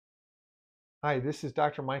Hi, this is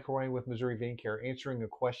Dr. Michael Ryan with Missouri Vein Care answering a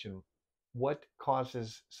question. What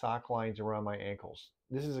causes sock lines around my ankles?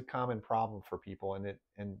 This is a common problem for people,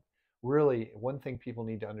 and really one thing people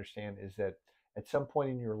need to understand is that at some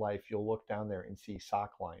point in your life you'll look down there and see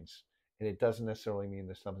sock lines, and it doesn't necessarily mean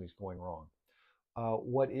that something's going wrong.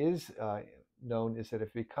 What is known is that if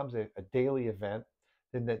it becomes a daily event,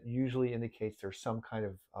 then that usually indicates there's some kind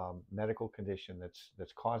of medical condition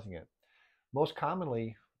that's causing it. Most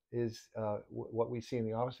commonly is what we see in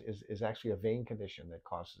the office is actually a vein condition that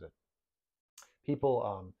causes it.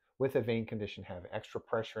 People with a vein condition have extra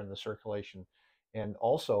pressure in the circulation, and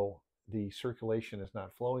also the circulation is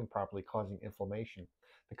not flowing properly, causing inflammation.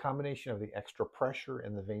 The combination of the extra pressure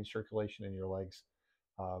in the vein circulation in your legs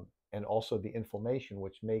and also the inflammation,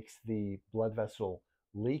 which makes the blood vessel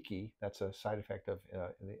leaky, that's a side effect of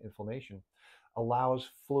the inflammation, allows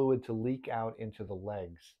fluid to leak out into the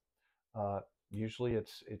legs. Uh, Usually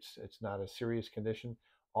it's not a serious condition.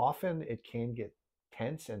 Often it can get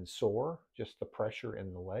tense and sore, just the pressure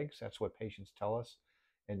in the legs. That's what patients tell us.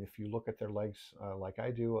 And if you look at their legs like I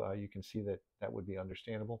do, you can see that that would be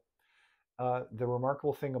understandable. The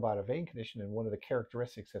remarkable thing about a vein condition, and one of the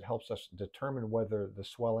characteristics that helps us determine whether the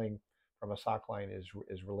swelling from a sock line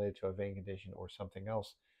is related to a vein condition or something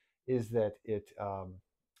else, is that it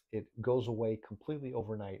goes away completely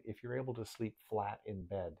overnight if you're able to sleep flat in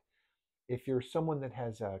bed. If you're someone that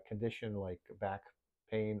has a condition like back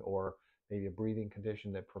pain or maybe a breathing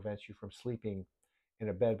condition that prevents you from sleeping in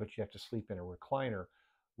a bed, but you have to sleep in a recliner,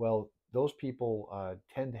 well, those people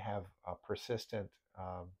tend to have a persistent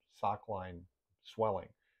sock line swelling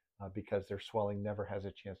because their swelling never has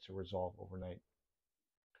a chance to resolve overnight.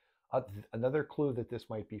 Another clue that this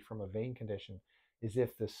might be from a vein condition is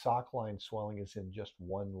if the sock line swelling is in just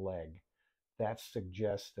one leg. That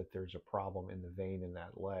suggests that there's a problem in the vein in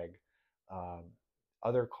that leg. Um,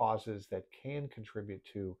 Other causes that can contribute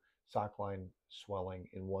to sock line swelling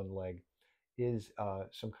in one leg is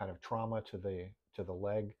some kind of trauma to the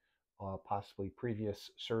leg, possibly previous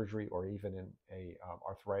surgery or even in a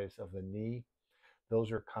arthritis of the knee.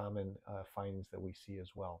 Those are common findings that we see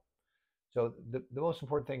as well. So the most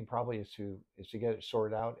important thing probably is to get it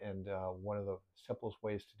sorted out, and one of the simplest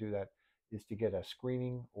ways to do that is to get a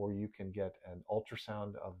screening, or you can get an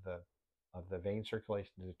ultrasound of the vein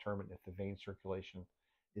circulation to determine if the vein circulation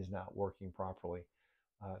is not working properly.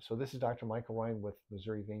 So this is Dr. Michael Ryan with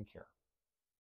Missouri Vein Care.